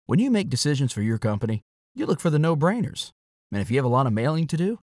When you make decisions for your company, you look for the no-brainers. And if you have a lot of mailing to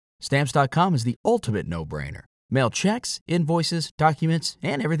do, Stamps.com is the ultimate no-brainer. Mail checks, invoices, documents,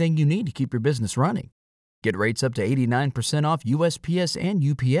 and everything you need to keep your business running. Get rates up to 89% off USPS and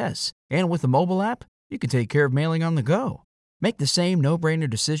UPS. And with the mobile app, you can take care of mailing on the go. Make the same no-brainer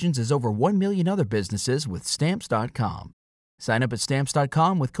decisions as over 1 million other businesses with Stamps.com. Sign up at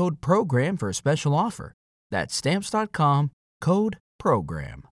Stamps.com with code PROGRAM for a special offer. That's Stamps.com, code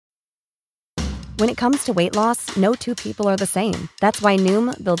PROGRAM. When it comes to weight loss, no two people are the same. That's why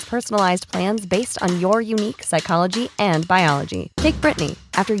Noom builds personalized plans based on your unique psychology and biology. Take Brittany.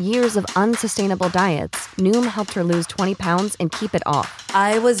 After years of unsustainable diets, Noom helped her lose 20 pounds and keep it off.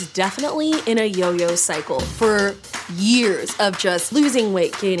 I was definitely in a yo-yo cycle for years of just losing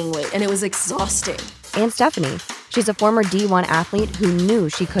weight, gaining weight, and it was exhausting. And Stephanie. She's a former D1 athlete who knew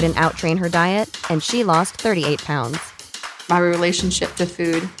she couldn't outtrain her diet, and she lost 38 pounds. My relationship to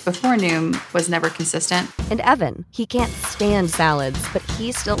food before Noom was never consistent. And Evan, he can't stand salads, but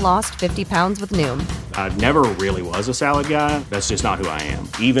he still lost 50 pounds with Noom. I never really was a salad guy. That's just not who I am.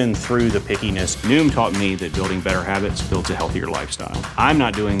 Even through the pickiness, Noom taught me that building better habits builds a healthier lifestyle. I'm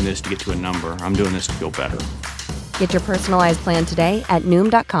not doing this to get to a number. I'm doing this to feel better. Get your personalized plan today at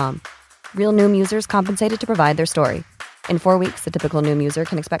Noom.com. Real Noom users compensated to provide their story. In 4 weeks, the typical Noom user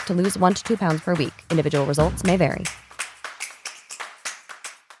can expect to lose 1 to 2 pounds per week. Individual results may vary.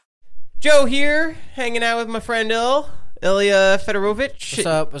 Joe here, hanging out with my friend Ilya Fedorovich.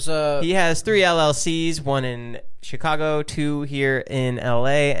 What's up? He has 3 LLCs, 1 in Chicago, 2 here in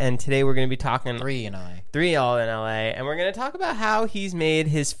LA, and today we're going to be talking... 3 in LA. 3 all in LA, and we're going to talk about how he's made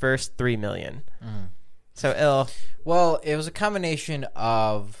his first $3 million. So, Well, it was a combination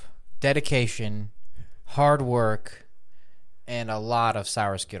of dedication, hard work, and a lot of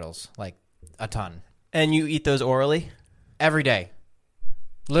sour Skittles, like a ton. And you eat those orally? Every day.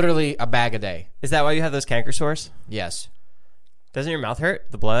 Literally a bag a day. Is that why you have those canker sores? Yes. Doesn't your mouth hurt?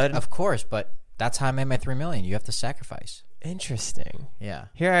 The blood? Of course, but that's how I made my $3 million. You have to sacrifice. Interesting. Yeah.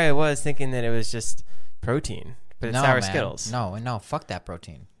 Here I was thinking that it was just protein, but it's sour man. Skittles. No, fuck that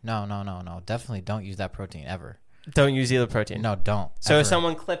protein. No. Definitely don't use that protein ever. Don't use Zila protein. No, don't. So ever. if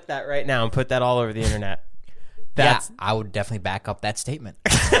someone clipped that right now and put that all over the internet, yeah, I would definitely back up that statement.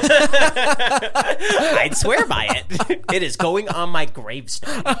 I'd swear by it. It is going on my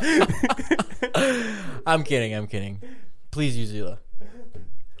gravestone. I'm kidding. Please use Zila.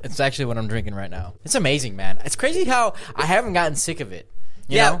 It's actually what I'm drinking right now. It's amazing, man. It's crazy how I haven't gotten sick of it.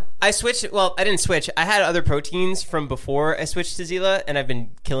 You know? I switched. Well, I didn't switch. I had other proteins from before I switched to Zila, and I've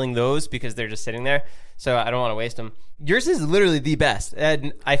been killing those because they're just sitting there. So I don't want to waste them. Yours is literally the best.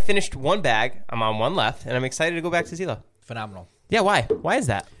 And I finished 1 bag. I'm on 1 left, and I'm excited to go back to Zila. Phenomenal. Yeah, why? Why is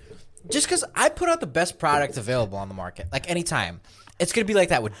that? Just because I put out the best product available on the market, like anytime. It's going to be like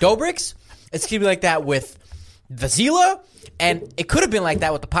that with Dobrik's. It's going to be like that with the Zila. And it could have been like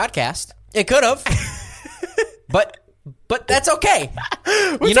that with the podcast. It could have. But that's okay.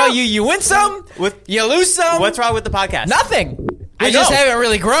 You win some, you lose some. What's wrong with the podcast? Nothing. We just haven't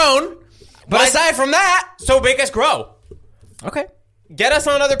really grown. But aside from that... So make us grow. Okay. Get us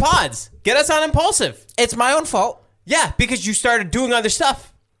on other pods. Get us on Impulsive. It's my own fault. Yeah, because you started doing other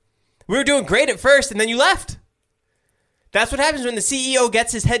stuff. We were doing great at first, and then you left. That's what happens when the CEO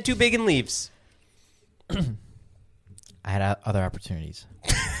gets his head too big and leaves. I had other opportunities.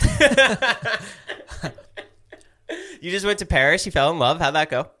 You just went to Paris. You fell in love. How'd that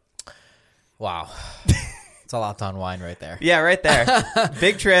go? Wow. It's a lot to unwind right there. Yeah, right there.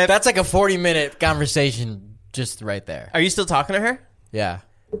 Big trip. That's like a 40-minute conversation just right there. Are you still talking to her? Yeah.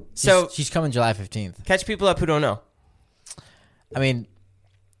 So she's coming July 15th. Catch people up who don't know. I mean,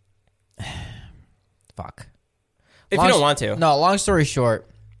 fuck. If you don't want to. No, long story short,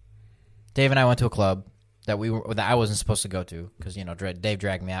 Dave and I went to a club that I wasn't supposed to go to because, Dave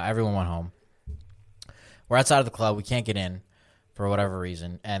dragged me out. Everyone went home. We're outside of the club. We can't get in for whatever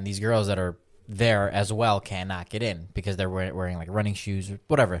reason. And these girls that are there as well cannot get in because they're wearing like running shoes or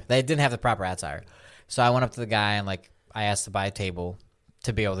whatever. They didn't have the proper attire. So I went up to the guy and I asked to buy a table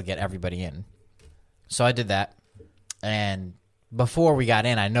to be able to get everybody in. So I did that. And before we got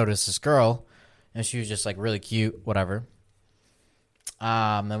in, I noticed this girl and she was just really cute, whatever.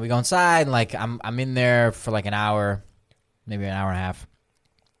 Then we go inside and I'm in there for an hour, maybe an hour and a half.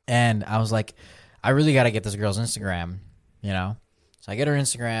 And I was like, I really got to get this girl's Instagram, So I get her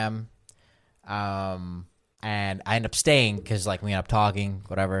Instagram. And I end up staying because we end up talking,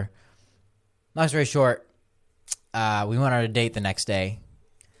 whatever. Long story short, we went on a date the next day.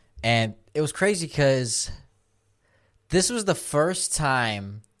 And it was crazy because this was the first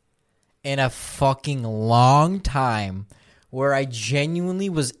time in a fucking long time where I genuinely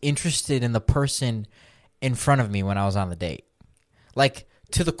was interested in the person in front of me when I was on the date. Like,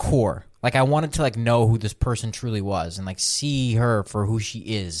 to the core. Like, I wanted to, like, know who this person truly was and, like, see her for who she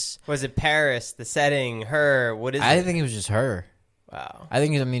is. Was it Paris, the setting, her? What is it? I think it was just her. Wow. I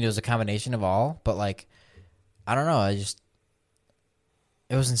think, it was a combination of all, but, like, I don't know.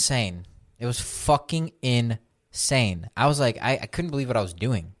 It was insane. It was fucking insane. I was like, I couldn't believe what I was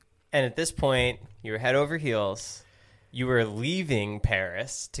doing. And at this point, you were head over heels. You were leaving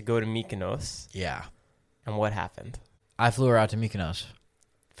Paris to go to Mykonos. Yeah. And what happened? I flew her out to Mykonos.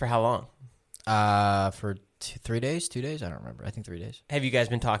 For how long? For 3 days, 2 days? I don't remember. I think 3 days. Have you guys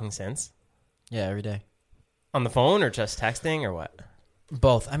been talking since? Yeah, every day. On the phone or just texting or what?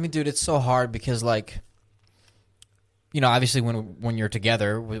 Both. I mean, dude, it's so hard because, like, you know, obviously when you're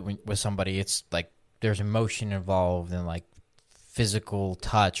together with somebody, it's like there's emotion involved and, like, physical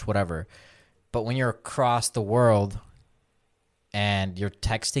touch, whatever. But when you're across the world and you're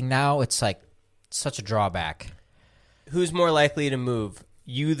texting now, it's like such a drawback. Who's more likely to move?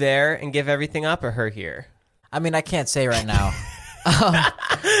 You there and give everything up or her here? I mean, I can't say right now.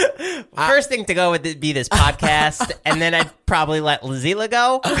 First thing to go would be this podcast, and then I'd probably let Lazila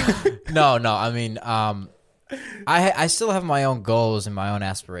go. No. I mean, I still have my own goals and my own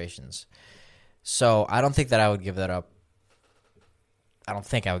aspirations. So I don't think that I would give that up. I don't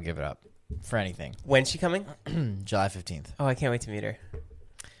think I would give it up for anything. When's she coming? July 15th. Oh, I can't wait to meet her.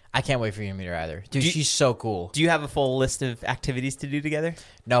 I can't wait for you to meet her either. Dude, she's so cool. Do you have a full list of activities to do together?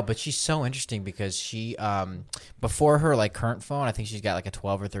 No, but she's so interesting because she, before her, like, current phone, I think she's got, like, a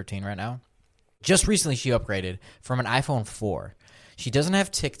 12 or 13 right now. Just recently she upgraded from an iPhone 4. She doesn't have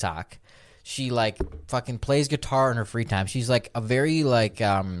TikTok. She, like, fucking plays guitar in her free time. She's, like, a very, like,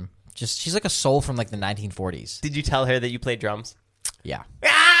 she's like a soul from, like, the 1940s. Did you tell her that you played drums? Yeah.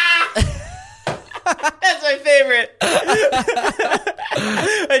 That's my favorite.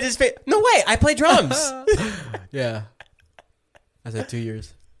 No way, I play drums. Yeah. I said 2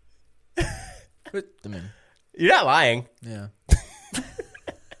 years. But, I mean, you're not lying. Yeah.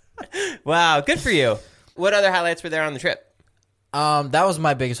 Wow, good for you. What other highlights were there on the trip? That was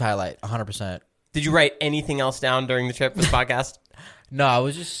my biggest highlight, 100%. Did you write anything else down during the trip for the podcast? No, I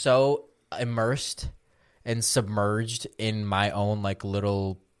was just so immersed and submerged in my own, like,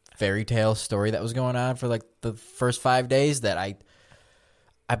 little fairy tale story that was going on for, like, the first 5 days that I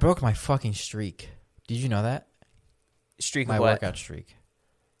broke my fucking streak. Did you know that? Streak of my what? Workout streak.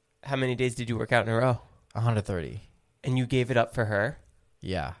 How many days did you work out in a row? 130. And you gave it up for her?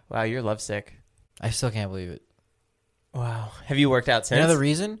 Yeah. Wow, you're lovesick. I still can't believe it. Wow. Have you worked out since? You know the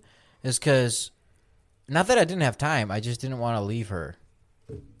reason is because, not that I didn't have time, I just didn't want to leave her.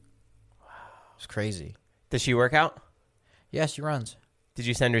 Wow. It's crazy. Does she work out? Yeah, she runs. Did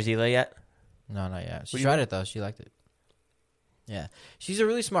you send her Zila yet? No, not yet. She tried it, though. She liked it. Yeah. She's a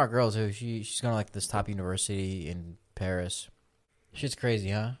really smart girl, too. She's going to, like, this top university in Paris. Shit's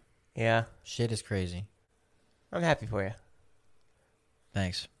crazy, huh? Yeah. Shit is crazy. I'm happy for you.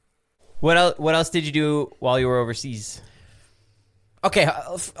 Thanks. What else did you do while you were overseas? Okay,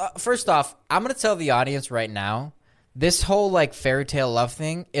 first off, I'm going to tell the audience right now, this whole, like, fairy tale love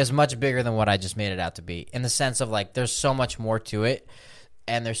thing is much bigger than what I just made it out to be, in the sense of, like, there's so much more to it,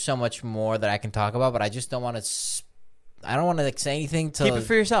 and there's so much more that I can talk about, but I just don't want to, I don't want to, like, say anything to... Keep it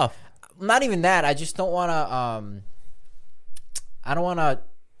for yourself. Not even that. I just don't want to, I don't want to,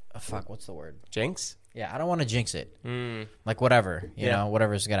 fuck, what's the word? Jinx? Yeah, I don't want to jinx it. Like, whatever, you know,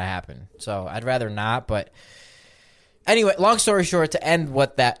 whatever's going to happen. So I'd rather not, but anyway, long story short, to end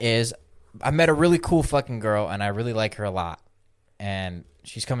what that is, I met a really cool fucking girl, and I really like her a lot. And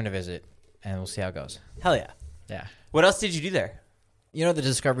she's coming to visit, and we'll see how it goes. Hell yeah. Yeah. What else did you do there? You know the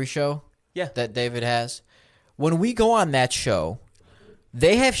Discovery show? Yeah. That David has? When we go on that show,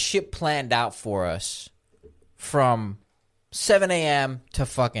 they have shit planned out for us from 7 a.m. to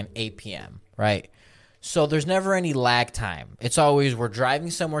fucking 8 p.m., right? So there's never any lag time. It's always we're driving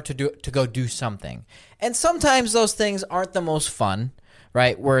somewhere to go do something. And sometimes those things aren't the most fun,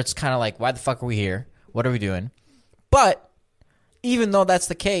 right? Where it's kind of like, why the fuck are we here? What are we doing? But even though that's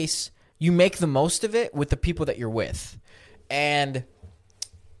the case, you make the most of it with the people that you're with. And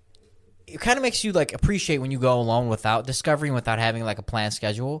it kind of makes you, like, appreciate when you go alone without discovering, without having, like, a planned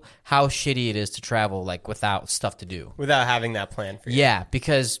schedule, how shitty it is to travel, like, without stuff to do. Without having that plan for you. Yeah,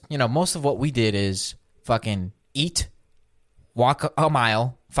 because, you know, most of what we did is fucking eat, walk a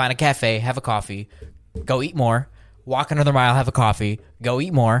mile, find a cafe, have a coffee, go eat more, walk another mile, have a coffee, go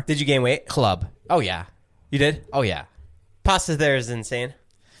eat more. Did you gain weight? Club. Oh, yeah. You did? Oh, yeah. Pasta there is insane.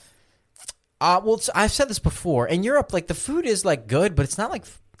 Well, I've said this before. In Europe, like, the food is, like, good, but it's not, like,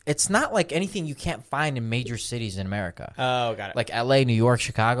 it's not like anything you can't find in major cities in America. Oh, got it. Like LA, New York,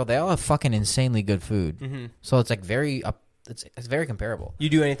 Chicago, they all have fucking insanely good food. Mm-hmm. So it's like very it's very comparable. You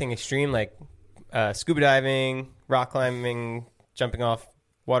do anything extreme like scuba diving, rock climbing, jumping off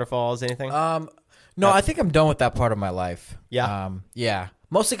waterfalls, anything? No, I think I'm done with that part of my life. Yeah? Yeah.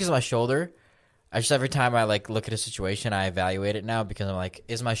 Mostly because of my shoulder. I just every time I like look at a situation, I evaluate it now because I'm like,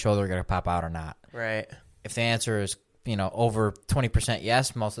 is my shoulder gonna pop out or not? Right. If the answer is over 20%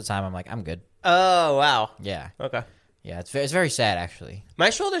 yes, most of the time I'm like, I'm good. Oh, wow. Yeah. Okay. Yeah, it's very sad actually.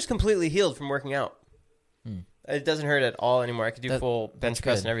 My shoulder's completely healed from working out. It doesn't hurt at all anymore. I could do full bench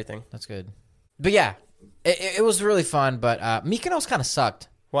press good. and everything. That's good. But yeah, it was really fun. But Mykonos kind of sucked.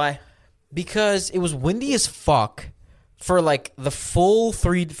 Why? Because it was windy as fuck for like the full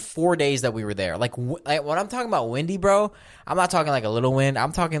 3-4 days that we were there. Like when I'm talking about windy, bro, I'm not talking like a little wind.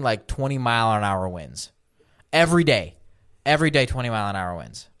 I'm talking like 20-mile-an-hour winds. Every day 20-mile-an-hour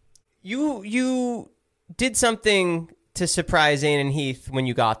winds. You did something to surprise Zane and Heath when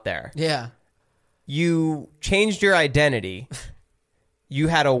you got there. Yeah. You changed your identity. You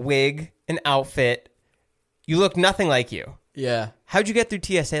had a wig, an outfit. You looked nothing like you. Yeah. How'd you get through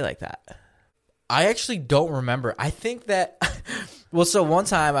TSA like that? I actually don't remember. I think that... Well, so one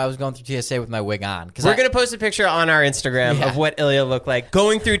time I was going through TSA with my wig on. We're going to post a picture on our Instagram of what Ilya looked like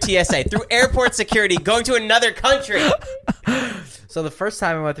going through TSA, through airport security, going to another country. So the first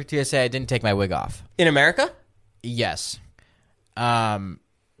time I went through TSA, I didn't take my wig off. In America? Yes. And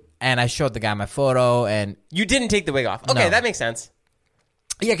I showed the guy my photo, and... You didn't take the wig off. Okay, No. that makes sense.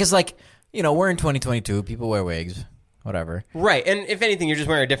 Yeah, because, like, we're in 2022. People wear wigs. Whatever. Right, and if anything, you're just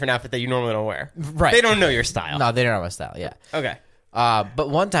wearing a different outfit that you normally don't wear. Right. They don't know your style. No, they don't know my style, yeah. Okay. But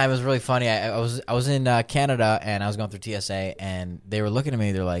one time it was really funny. I was in Canada, and I was going through TSA, and they were looking at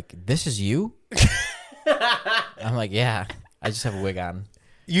me. They're like, "This is you?" I'm like, "Yeah, I just have a wig on."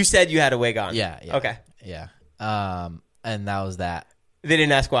 You said you had a wig on. Yeah. Okay. Yeah. And that was that. They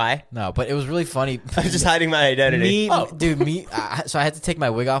didn't ask why? No, but it was really funny. I'm just hiding my identity. So I had to take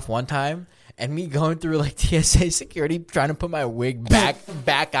my wig off one time, and me going through like TSA security trying to put my wig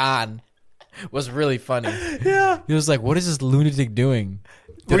back on was really funny. Yeah. He was like, "What is this lunatic doing?"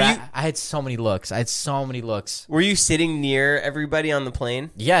 Dude, I had so many looks. Were you sitting near everybody on the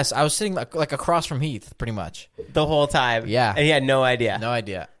plane? Yes, I was sitting like across from Heath, pretty much. The whole time? Yeah. And he had no idea? No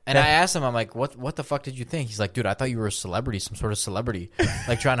idea. And I asked him, I'm like, what the fuck did you think? He's like, dude, I thought you were a celebrity, some sort of celebrity,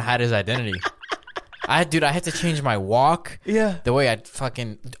 like trying to hide his identity. I had to change my walk. Yeah. The way I'd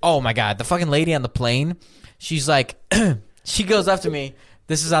fucking, oh my God, the fucking lady on the plane, she's like, she goes up to me.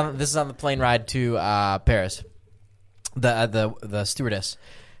 This is on the plane ride to Paris. The stewardess,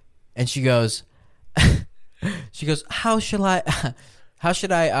 and she goes, how should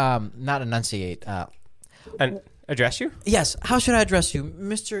I not enunciate? Address you? Yes, how should I address you,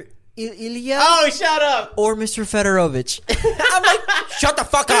 Mr. Ilya? Oh, shut up! Or Mr. Fedorovich? I'm like, shut the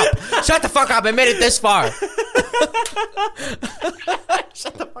fuck up! Shut the fuck up! I made it this far.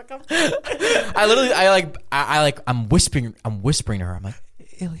 Shut the fuck up! I'm whispering to her. I'm like,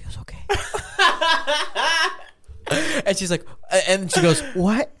 Ilya's okay. And she's like, and she goes,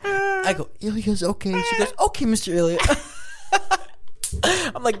 what? I go, Ilya's okay. She goes, okay, Mr. Ilya.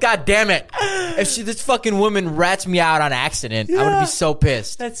 I'm like, God damn it. If this fucking woman rats me out on accident, I'm going to be so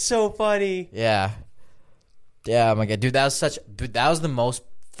pissed. That's so funny. Yeah. Yeah, oh my God. Dude, that was the most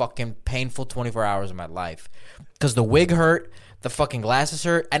fucking painful 24 hours of my life. Because the wig hurt, the fucking glasses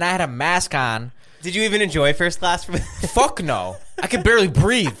hurt, and I had a mask on. Did you even enjoy first class? Fuck no. I could barely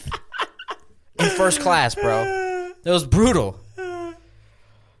breathe in first class, bro. It was brutal.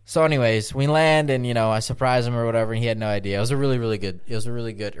 So anyways, we land and, I surprised him or whatever, and he had no idea. It was a really, really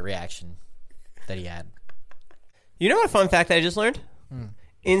good reaction that he had. You know what fun fact I just learned?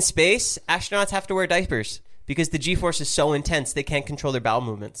 In space, astronauts have to wear diapers because the G-force is so intense they can't control their bowel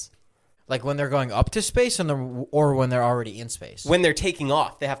movements. Like when they're going up to space or when they're already in space? When they're taking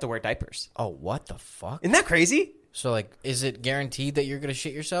off, they have to wear diapers. Oh, what the fuck? Isn't that crazy? So, like, is it guaranteed that you're going to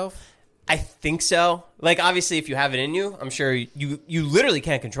shit yourself? I think so. Like, obviously, if you have it in you, I'm sure you literally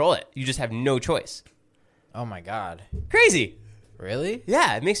can't control it. You just have no choice. Oh, my God. Crazy. Really?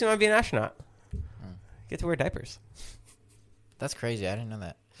 Yeah, it makes me want to be an astronaut. Get to wear diapers. That's crazy. I didn't know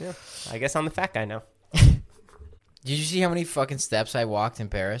that. Yeah, I guess I'm the fat guy now. Did you see how many fucking steps I walked in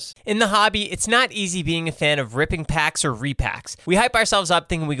Paris? In the hobby, it's not easy being a fan of ripping packs or repacks. We hype ourselves up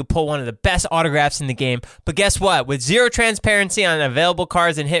thinking we could pull one of the best autographs in the game, but guess what? With zero transparency on available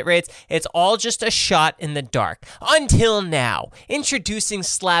cards and hit rates, it's all just a shot in the dark. Until now. Introducing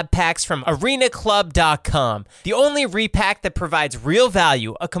slab packs from arenaclub.com, the only repack that provides real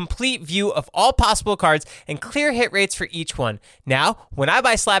value, a complete view of all possible cards, and clear hit rates for each one. Now, when I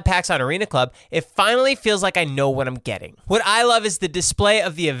buy slab packs on Arena Club, it finally feels like I know what I'm getting. What I love is the display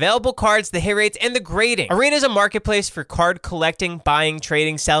of the available cards, the hit rates, and the grading. Arena is a marketplace for card collecting, buying,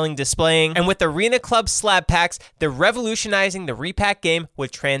 trading, selling, displaying, and with Arena Club slab packs, they're revolutionizing the repack game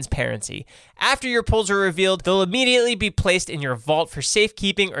with transparency. After your pulls are revealed, they'll immediately be placed in your vault for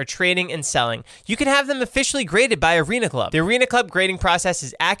safekeeping or trading and selling. You can have them officially graded by Arena Club. The Arena Club grading process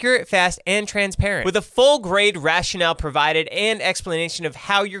is accurate, fast, and transparent, with a full grade rationale provided and explanation of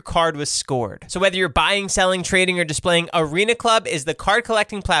how your card was scored. So whether you're buying, selling, trading, or displaying, Arena Club is the card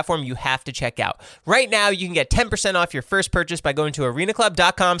collecting platform you have to check out. Right now, you can get 10% off your first purchase by going to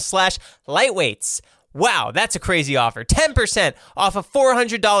arenaclub.com/lightweights. Wow, that's a crazy offer. 10% off a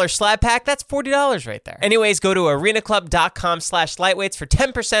 $400 slab pack. That's $40 right there. Anyways, go to arenaclub.com/lightweights for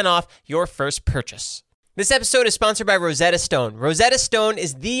 10% off your first purchase. This episode is sponsored by Rosetta Stone. Rosetta Stone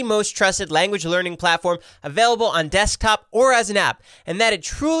is the most trusted language learning platform available on desktop or as an app, and that it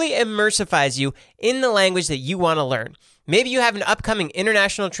truly immersifies you in the language that you want to learn. Maybe you have an upcoming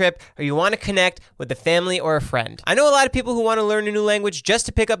international trip or you want to connect with a family or a friend. I know a lot of people who want to learn a new language just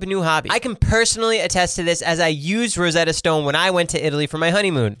to pick up a new hobby. I can personally attest to this as I used Rosetta Stone when I went to Italy for my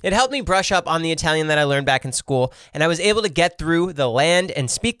honeymoon. It helped me brush up on the Italian that I learned back in school, and I was able to get through the land and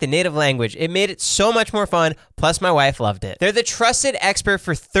speak the native language. It made it so much more fun, plus my wife loved it. They're the trusted expert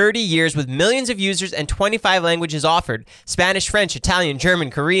for 30 years with millions of users and 25 languages offered. Spanish, French, Italian, German,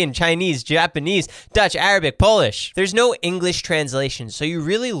 Korean, Chinese, Japanese, Dutch, Arabic, Polish. There's no English translation, so you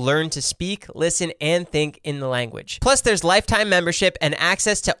really learn to speak, listen, and think in the language. Plus, there's lifetime membership and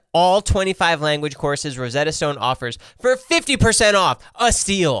access to all 25 language courses Rosetta Stone offers for 50% off. A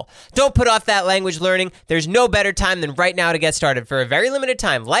steal. Don't put off that language learning. There's no better time than right now to get started. For a very limited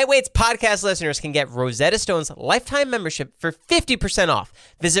time, Lightweight's podcast listeners can get Rosetta Stone's lifetime membership for 50% off.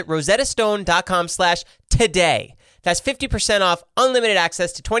 Visit rosettastone.com/today. That's 50% off unlimited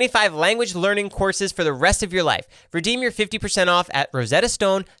access to 25 language learning courses for the rest of your life. Redeem your 50% off at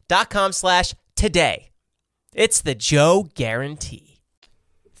rosettastone.com/today. It's the Joe guarantee.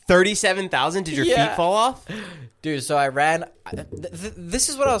 37,000? Did your feet fall off? Dude, so I ran. This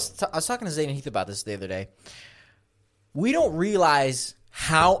is what I was talking to Zane and Heath about this the other day. We don't realize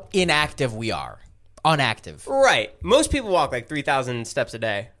how inactive we are. Unactive. Right. Most people walk like 3,000 steps a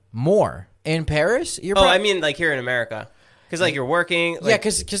day. More. In Paris? I mean like here in America. Because like you're working. Like, yeah,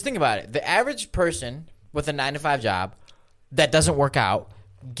 because think about it. The average person with a 9-to-5 job that doesn't work out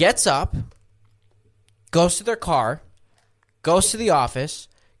gets up, goes to their car, goes to the office,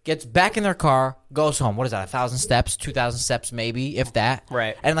 gets back in their car, goes home. What is that, 1,000 steps, 2,000 steps maybe, if that?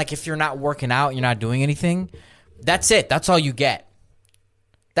 Right. And like if you're not working out, you're not doing anything, that's it. That's all you get.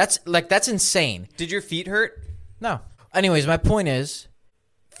 That's insane. Did your feet hurt? No. Anyways, my point is,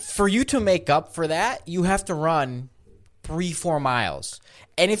 for you to make up for that, you have to run 3-4 miles.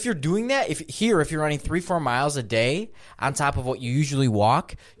 And if you're doing that, if you're running 3-4 miles a day on top of what you usually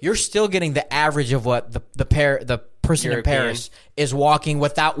walk, you're still getting the average of what the person in Paris is walking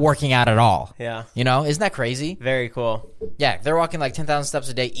without working out at all. Yeah. You know, isn't that crazy? Very cool. Yeah, they're walking like 10,000 steps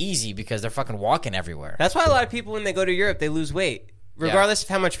a day easy because they're fucking walking everywhere. That's why a lot of people, when they go to Europe, they lose weight. Regardless of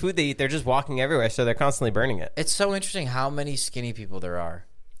how much food they eat, they're just walking everywhere, so they're constantly burning it. It's so interesting how many skinny people there are.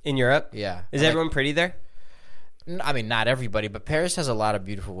 In Europe? Yeah. Is everyone pretty there? I mean, not everybody, but Paris has a lot of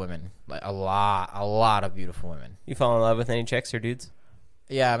beautiful women. Like a lot of beautiful women. You fall in love with any chicks or dudes?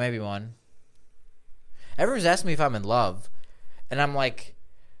 Yeah, maybe one. Everyone's asking me if I'm in love, and I'm like,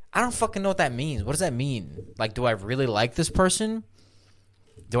 I don't fucking know what that means. What does that mean? Like, do I really like this person?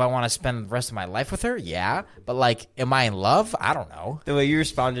 Do I want to spend the rest of my life with her? Yeah. But, like, am I in love? I don't know. The way you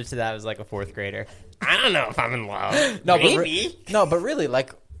responded to that was like a 4th grader. I don't know if I'm in love. No, maybe. But really,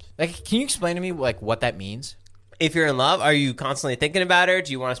 like, can you explain to me, like, what that means? If you're in love, are you constantly thinking about her?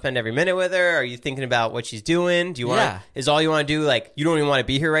 Do you want to spend every minute with her? Are you thinking about what she's doing? Do you want? Is all you want to do, like, you don't even want to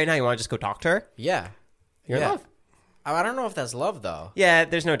be here right now? You want to just go talk to her? Yeah. You're in love. I don't know if that's love, though. Yeah,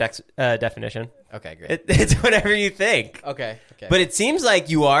 there's no definition. Okay, great. It's whatever you think. Okay. But it seems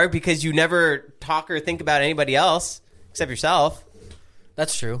like you are because you never talk or think about anybody else except yourself.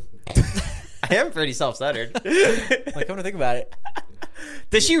 That's true. I am pretty self-centered. Like, come to think about it.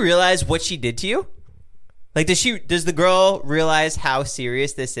 Does she realize what she did to you? Like, does the girl realize how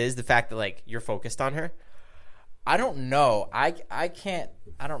serious this is? The fact that, like, you're focused on her? I don't know. I can't.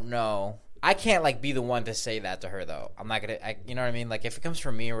 I don't know. I can't like be the one to say that to her though. I'm not gonna. You know what I mean? Like if it comes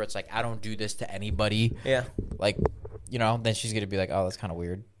from me, where it's like I don't do this to anybody. Yeah. Like, you know, then she's gonna be like, oh, that's kind of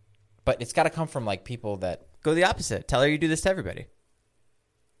weird. But it's got to come from like people that Go the opposite. Tell her you do this to everybody.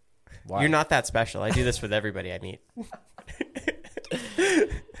 why? You're not that special. I do this with everybody I meet.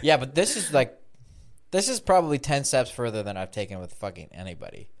 Yeah, but this is probably 10 steps further than I've taken with fucking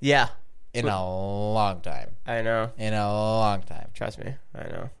anybody Yeah. in a long time. I know. In a long time. Trust me. I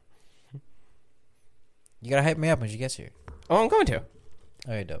know. You gotta hype me up when she gets here. Oh, I'm going to.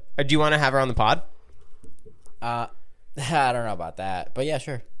 Okay, dope. Do you want to have her on the pod? I don't know about that, but yeah,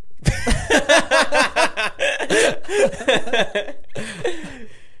 sure.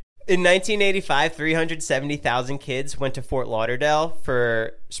 In 1985, 370,000 kids went to Fort Lauderdale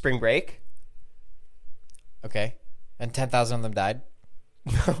for spring break. Okay, and 10,000 of them died.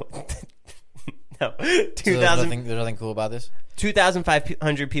 No. So there's nothing cool about this.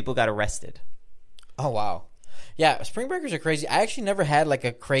 2,500 people got arrested. Oh wow, yeah. Spring breakers are crazy. I actually never had like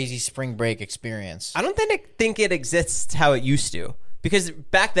a crazy spring break experience. I don't think it exists how it used to. Because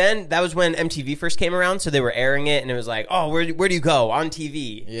back then, that was when MTV first came around, so they were airing it, and it was like, oh, where do you go? On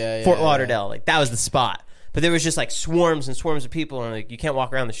TV. Yeah, Fort Lauderdale. Like, that was the spot. But there was just, like, swarms and swarms of people, and, like, you can't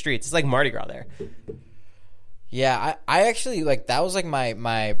walk around the streets. It's like Mardi Gras there. Yeah, I actually, like, that was, like,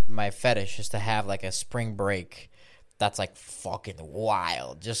 my fetish, is to have, like, a spring break that's, like, fucking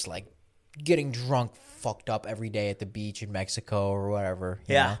wild. Just, like, getting drunk, fucked up every day at the beach in Mexico or whatever.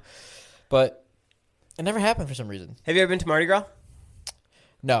 You know? But it never happened for some reason. Have you ever been to Mardi Gras?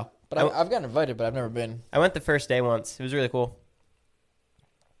 No, but I've gotten invited, but I've never been. I went the first day once. It was really cool.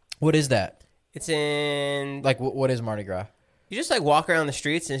 What is that? It's in... Like, what is Mardi Gras? You just, like, walk around the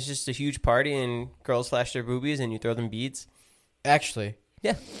streets, and it's just a huge party, and girls flash their boobies, and you throw them beads. Actually.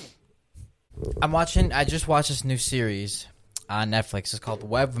 Yeah. I just watched this new series on Netflix. It's called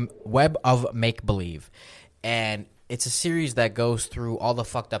Web of Make Believe. And it's a series that goes through all the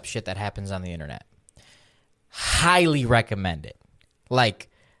fucked up shit that happens on the internet. Highly recommend it. Like,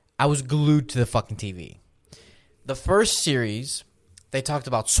 I was glued to the fucking TV. The first series, they talked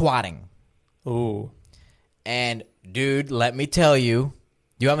about swatting. Ooh. And, dude, let me tell you,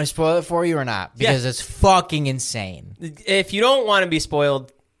 do you want me to spoil it for you or not? Because it's fucking insane. If you don't want to be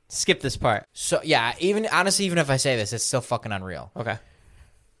spoiled, skip this part. So, yeah, even if I say this, it's still fucking unreal. Okay.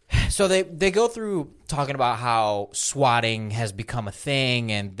 So they go through talking about how swatting has become a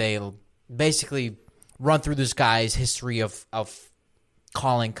thing, and they'll basically run through this guy's history of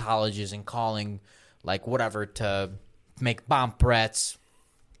calling colleges and calling, like, whatever to make bomb threats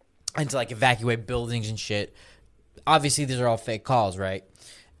and to, like, evacuate buildings and shit. Obviously, these are all fake calls, right?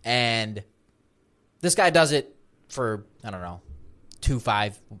 And this guy does it for, I don't know,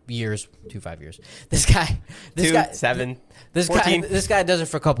 2-5 years. This guy, 7, this 14. this guy does it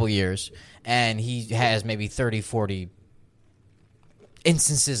for a couple years, and he has maybe 30, 40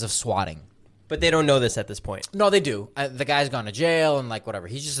 instances of swatting. But they don't know this at this point. No, they do. The guy's gone to jail and, like, whatever.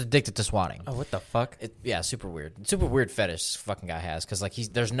 He's just addicted to swatting. Oh, what the fuck? Yeah, super weird. Super weird fetish this fucking guy has, because, like,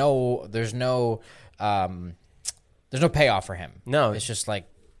 there's no payoff for him. No. It's just like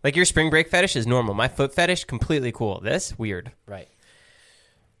your spring break fetish is normal. My foot fetish, completely cool. This, weird. right.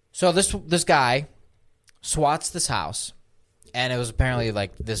 So this guy swats this house, and it was apparently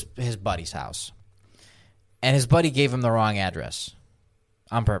like his buddy's house, and his buddy gave him the wrong address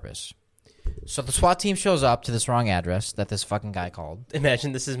on purpose. So the SWAT team shows up to this wrong address that this fucking guy called.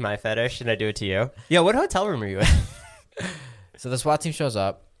 Imagine this is my fetish and I do it to you. Yo, what hotel room are you in? So the SWAT team shows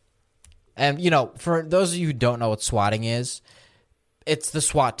up. And, you know, for those of you who don't know what swatting is, it's the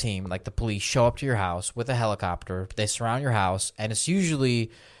SWAT team, like the police, show up to your house with a helicopter. They surround your house, and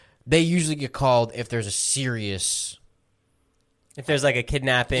they usually get called if there's a serious... If there's like a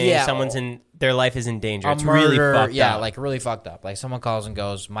kidnapping, someone's their life is in danger. It's murder, really fucked up. Yeah, like really fucked up. Like someone calls and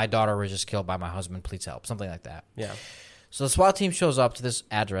goes, my daughter was just killed by my husband, please help. Something like that. Yeah. So the SWAT team shows up to this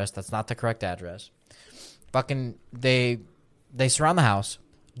address that's not the correct address. Fucking, they surround the house.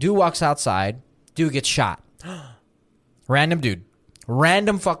 Dude walks outside. Dude gets shot. Random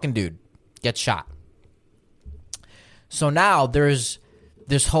fucking dude gets shot. So now there's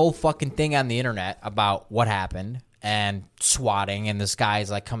this whole fucking thing on the internet about what happened and swatting, and this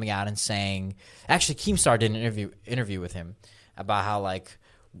guy's like coming out and saying, actually Keemstar did an interview with him about how, like,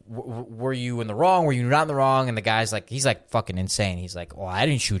 were you in the wrong? Were you not in the wrong? And the guy's like, he's like fucking insane. He's like, well, I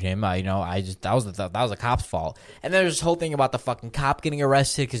didn't shoot him. That was the cop's fault. And then there's this whole thing about the fucking cop getting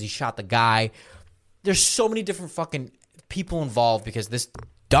arrested because he shot the guy. There's so many different fucking people involved because this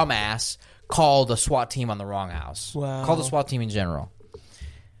dumbass called a SWAT team on the wrong house. Wow. Called the SWAT team in general.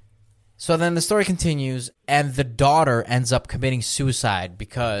 So then the story continues, and the daughter ends up committing suicide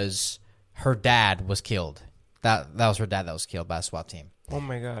because her dad was killed. That was her dad that was killed by a SWAT team. Oh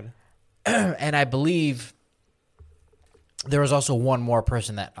my god. And I believe there was also one more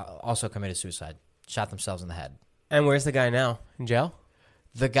person that also committed suicide, shot themselves in the head. And where's the guy now? In jail?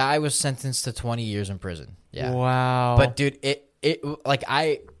 The guy was sentenced to 20 years in prison. Yeah. Wow. But dude, it like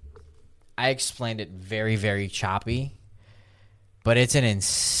I explained it very, very choppy, but it's an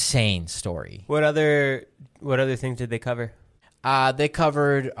insane story. What other things did they cover? They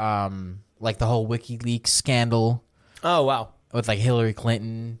covered like the whole WikiLeaks scandal. Oh wow. With like Hillary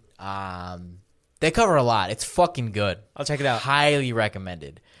Clinton. They cover a lot. It's fucking good. I'll check it out. Highly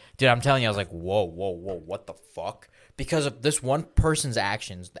recommended. Dude, I'm telling you, I was like, whoa, what the fuck? Because of this one person's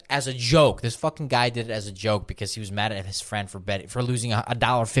actions, as a joke. This fucking guy did it as a joke because he was mad at his friend for losing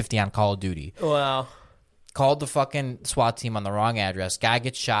 $1.50 on Call of Duty. Wow. Called the fucking SWAT team on the wrong address. Guy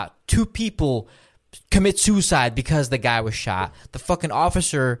gets shot. 2 people commit suicide because the guy was shot. The fucking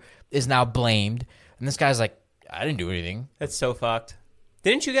officer is now blamed. And this guy's like, I didn't do anything. That's so fucked.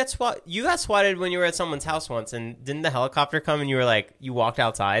 Didn't you get swatted? You got swatted when you were at someone's house once, and didn't the helicopter come and you were like, you walked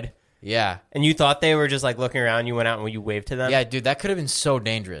outside? Yeah. And you thought they were just like looking around, you went out and you waved to them? Yeah, dude, that could have been so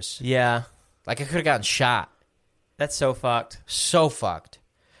dangerous. Yeah. Like, I could have gotten shot. That's so fucked. So fucked.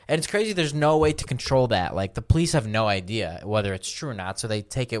 And it's crazy there's no way to control that. Like, the police have no idea whether it's true or not, so they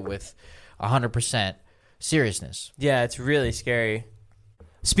take it with 100% seriousness. Yeah, it's really scary.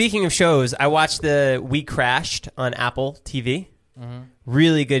 Speaking of shows, I watched the We Crashed on Apple TV. Mm-hmm.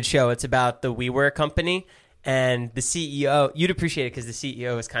 Really good show. It's about the WeWork company and the CEO. You'd appreciate it because the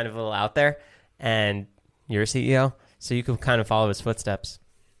CEO is kind of a little out there, and you're a CEO, so you can kind of follow his footsteps.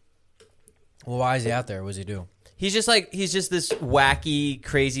 Well, why is he out there? What does he do? He's just this wacky,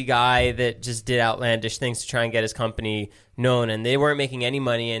 crazy guy that just did outlandish things to try and get his company known, and they weren't making any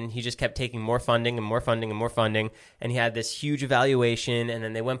money, and he just kept taking more funding and more funding and more funding, and he had this huge evaluation, and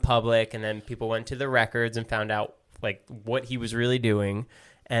then they went public, and then people went to the records and found out like what he was really doing,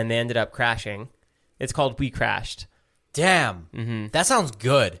 and they ended up crashing. It's called We Crashed. Damn. Mm-hmm. That sounds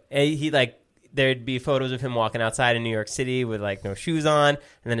good. And there'd be photos of him walking outside in New York City with like no shoes on, and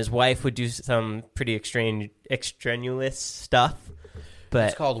then his wife would do some pretty extraneous stuff. But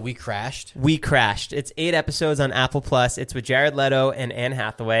it's called We Crashed. We Crashed. It's 8 episodes on Apple Plus. It's with Jared Leto and Anne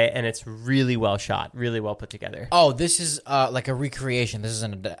Hathaway, and it's really well shot, really well put together. Oh, this is like a recreation. This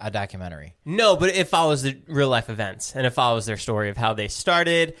isn't a documentary. No, but it follows the real life events, and it follows their story of how they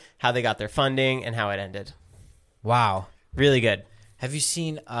started, how they got their funding, and how it ended. Wow. Really good. Have you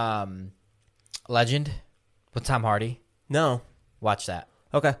seen Legend with Tom Hardy? No. Watch that.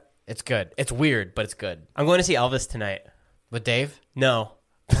 Okay. It's good. It's weird, but it's good. I'm going to see Elvis tonight. With Dave? No.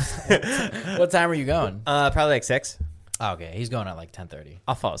 What time are you going? Probably like 6. Oh, okay. He's going at like 10:30.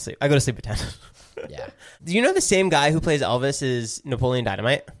 I'll fall asleep. I go to sleep at 10. Yeah. Do you know the same guy who plays Elvis is Napoleon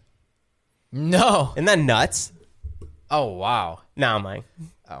Dynamite? No. Isn't that nuts? Oh, wow. Nah, I'm lying.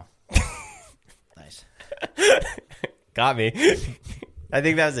 Oh. Nice. Got me. I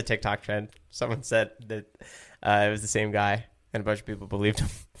think that was a TikTok trend. Someone said that it was the same guy, and a bunch of people believed him.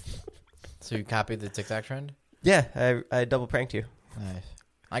 So you copied the TikTok trend? Yeah, I double pranked you. Nice.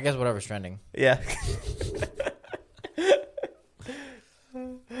 I guess whatever's trending. Yeah.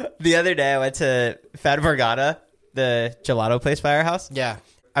 The other day I went to Fat Borgata, the gelato place by our house. Yeah.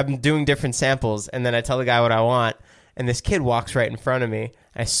 I'm doing different samples, and then I tell the guy what I want, and this kid walks right in front of me.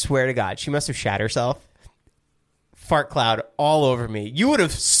 I swear to God, she must have shat herself. Fart cloud all over me. You would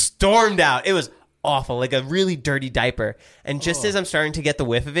have stormed out. It was awful, like a really dirty diaper. And just as I'm starting to get the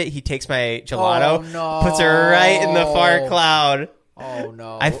whiff of it, he takes my gelato, puts her right in the fart cloud. Oh,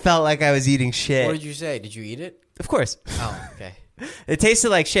 no. I felt like I was eating shit. What did you say? Did you eat it? Of course. Oh, okay. It tasted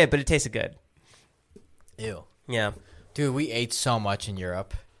like shit, but it tasted good. Ew. Yeah. Dude, we ate so much in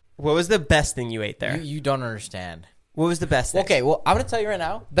Europe. What was the best thing you ate there? You don't understand. What was the best thing? Okay, well, I'm going to tell you right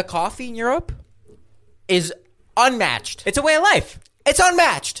now. The coffee in Europe is unmatched. It's a way of life. It's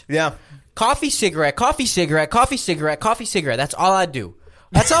unmatched. Yeah. Coffee, cigarette, coffee, cigarette, coffee, cigarette, coffee, cigarette. That's all I do.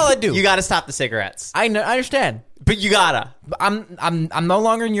 That's all I do. You got to stop the cigarettes. I understand. But you gotta. I'm no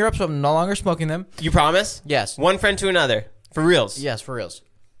longer in Europe, so I'm no longer smoking them. You promise? Yes. One friend to another. For reals? Yes, for reals.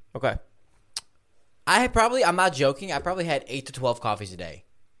 Okay. I'm not joking, I probably had 8 to 12 coffees a day.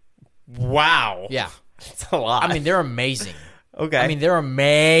 Wow. Yeah. That's a lot. I mean, they're amazing. Okay. I mean, they're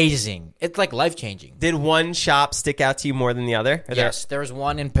amazing. It's like life-changing. Did one shop stick out to you more than the other? Yes, there was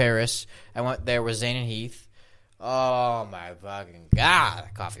one in Paris. I went there with Zane and Heath. Oh, my fucking God.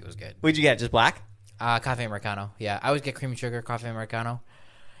 That coffee was good. What'd you get? Just black? Coffee Americano. Yeah, I always get cream sugar, coffee Americano.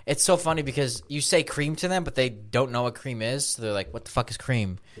 It's so funny because you say cream to them, but they don't know what cream is. So they're like, what the fuck is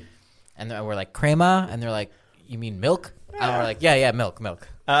cream? And we're like, crema? And they're like, you mean milk? And we're like, yeah, milk. Oh.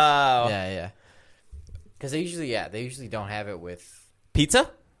 Yeah. Because they usually don't have it with... Pizza?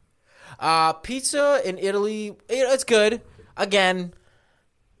 Pizza in Italy, it's good. Again.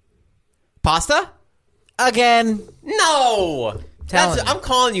 Pasta? Again. No! Telling you. I'm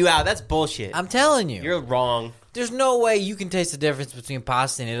calling you out. That's bullshit. I'm telling you. You're wrong. There's no way you can taste the difference between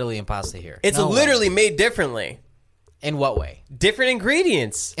pasta in Italy and pasta here. It's No literally way. made differently. In what way? Different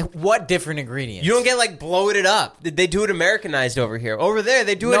ingredients. What different ingredients? You don't get like bloated up. They do it Americanized over here. Over there,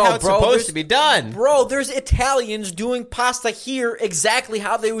 they do it No, how it's bro, supposed there's- to be done. Bro, there's Italians doing pasta here exactly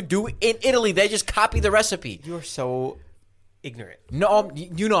how they would do it in Italy. They just copy the recipe. You are so ignorant. No,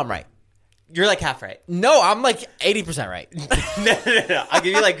 you know I'm right. You're like half right. No, I'm like 80% right. No. I'll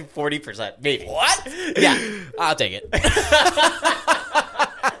give you like 40%, maybe. What? Yeah. I'll take it.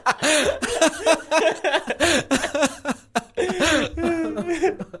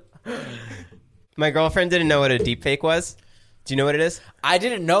 My girlfriend didn't know what a deepfake was. Do you know what it is? I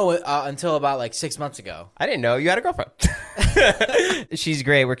didn't know it until about like 6 months ago. I didn't know you had a girlfriend. She's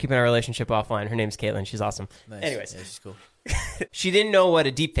great. We're keeping our relationship offline. Her name's Caitlin. She's awesome. Nice. Anyways, Yeah, she's cool. she didn't know what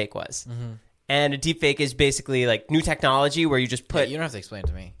a deepfake was. Mm-hmm. And a deepfake is basically like new technology where you just put... You don't have to explain it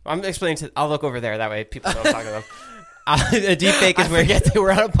to me. I'm explaining to... I'll look over there. That way people don't talk to them. A deepfake is I where... forget they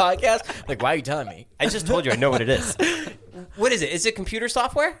were on a podcast. Like, why are you telling me? I just told you I know what it is. What is it? Is it computer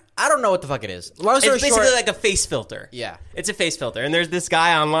software? I don't know what the fuck it is. Long story It's basically short, like a face filter. Yeah. It's a face filter. And there's this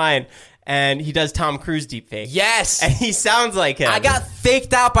guy online, and he does Tom Cruise deepfake. Yes. And he sounds like him. I got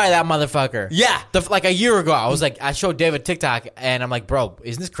faked out by that motherfucker. Yeah. Like a year ago, I was like, I showed David TikTok, and I'm like, bro,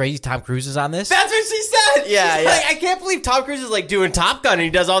 isn't this crazy? Tom Cruise is on this. That's what she said. Yeah, She's yeah. like, I can't believe Tom Cruise is like doing Top Gun, and he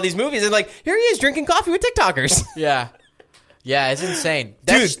does all these movies. And like, here he is drinking coffee with TikTokers. Yeah. Yeah, it's insane.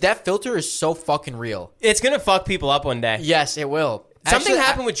 Dude. That filter is so fucking real. It's going to fuck people up one day. Yes, it will. Something Actually,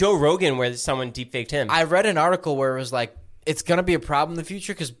 happened with Joe Rogan where someone deepfaked him. I read an article where it was like, it's going to be a problem in the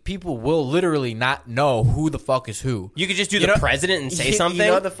future because people will literally not know who the fuck is who. You could just do the president and say something. You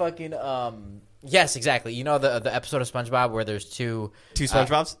know the fucking... yes, exactly. You know the episode of SpongeBob where there's two... Two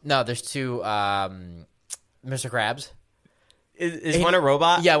SpongeBobs? No, there's two Mr. Krabs. Is one a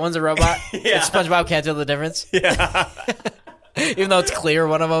robot? Yeah, one's a robot. Yeah. And SpongeBob can't tell the difference. Yeah. Even though it's clear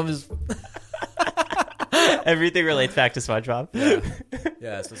one of them is... Everything relates back to SpongeBob.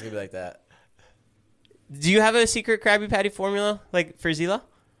 Yeah, so it's going to be like that. Do you have a secret Krabby Patty formula, like for Zila?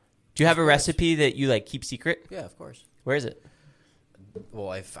 Do you have a recipe that you like keep secret? Yeah, of course. Where is it?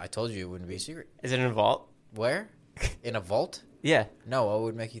 Well, if I told you, it wouldn't be a secret. Is it in a vault? Where? In a vault? Yeah. No, what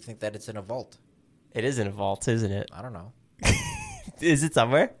would make you think that it's in a vault? It is in a vault, isn't it? I don't know. Is it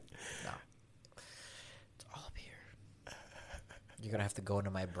somewhere? It's all up here. You're going to have to go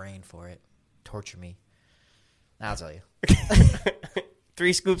into my brain for it. Torture me. I'll tell you.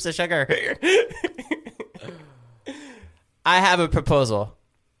 3 scoops of sugar. I have a proposal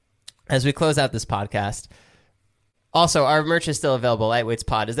as we close out this podcast. Also, our merch is still available, Lightweights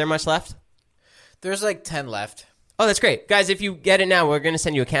Pod. Is there much left? There's like 10 left. Oh, that's great. Guys, if you get it now, we're going to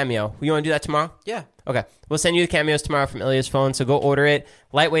send you a cameo. You want to do that tomorrow? Yeah. Okay. We'll send you the cameos tomorrow from Ilya's phone, so go order it.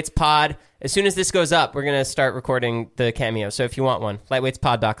 Lightweights Pod. As soon as this goes up, we're going to start recording the cameo. So if you want one,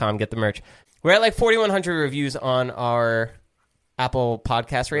 lightweightspod.com, get the merch. We're at like 4,100 reviews on our Apple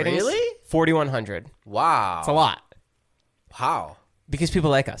podcast ratings. Really? 4,100. Wow. It's a lot Wow. because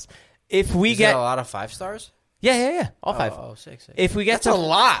people like us. If we Is get that a lot of 5 stars? yeah, all 5. Oh, 6. If we get That's a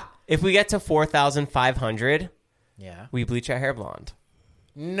lot. If we get to 4,500, Yeah. we bleach our hair blonde.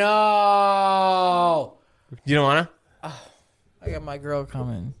 No. You don't want to? I got my girl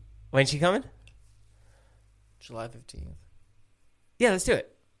coming. When's she coming? July 15th. Yeah, let's do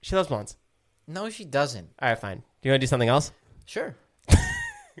it. She loves blondes. No, she doesn't. All right, fine. Do you want to do something else? Sure.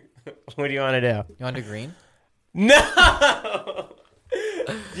 What do you want to do? You want to do green? No.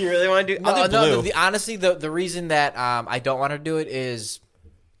 Do you really want to do? I'll do blue. No, honestly, the reason that I don't want to do it is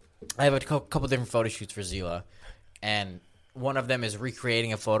I have a couple different photo shoots for Zila, and one of them is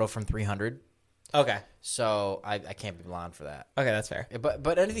recreating a photo from 300. Okay. So I can't be blonde for that. Okay, that's fair.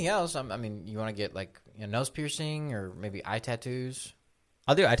 But anything else? I mean, you want to get like nose piercing or maybe eye tattoos?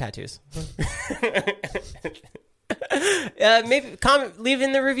 I'll do eye tattoos. Maybe leave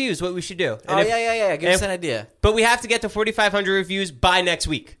in the reviews what we should do. And Yeah. Give us an idea. But we have to get to 4,500 reviews by next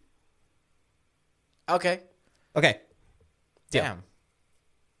week. Okay. Okay. Deal. Damn.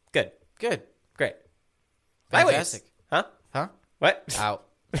 Good. Good. Great. Fantastic. Huh? Huh? What? Out.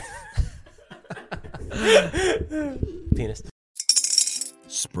 Penis.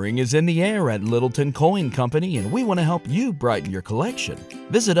 Spring is in the air at Littleton Coin Company, and we want to help you brighten your collection.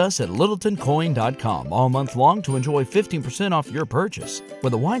 Visit us at littletoncoin.com all month long to enjoy 15% off your purchase.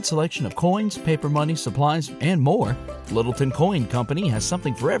 With a wide selection of coins, paper money, supplies, and more, Littleton Coin Company has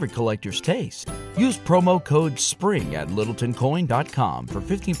something for every collector's taste. Use promo code SPRING at littletoncoin.com for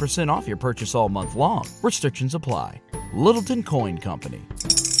 15% off your purchase all month long. Restrictions apply. Littleton Coin Company.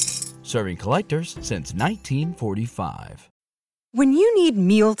 Serving collectors since 1945. When you need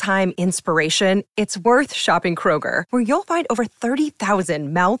mealtime inspiration, it's worth shopping Kroger, where you'll find over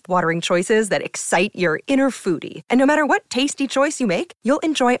 30,000 mouth-watering choices that excite your inner foodie. And no matter what tasty choice you make, you'll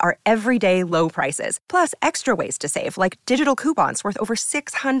enjoy our everyday low prices, plus extra ways to save, like digital coupons worth over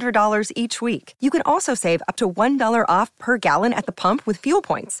 $600 each week. You can also save up to $1 off per gallon at the pump with fuel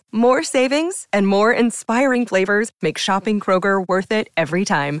points. More savings and more inspiring flavors make shopping Kroger worth it every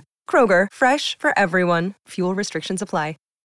time. Kroger, fresh for everyone. Fuel restrictions apply.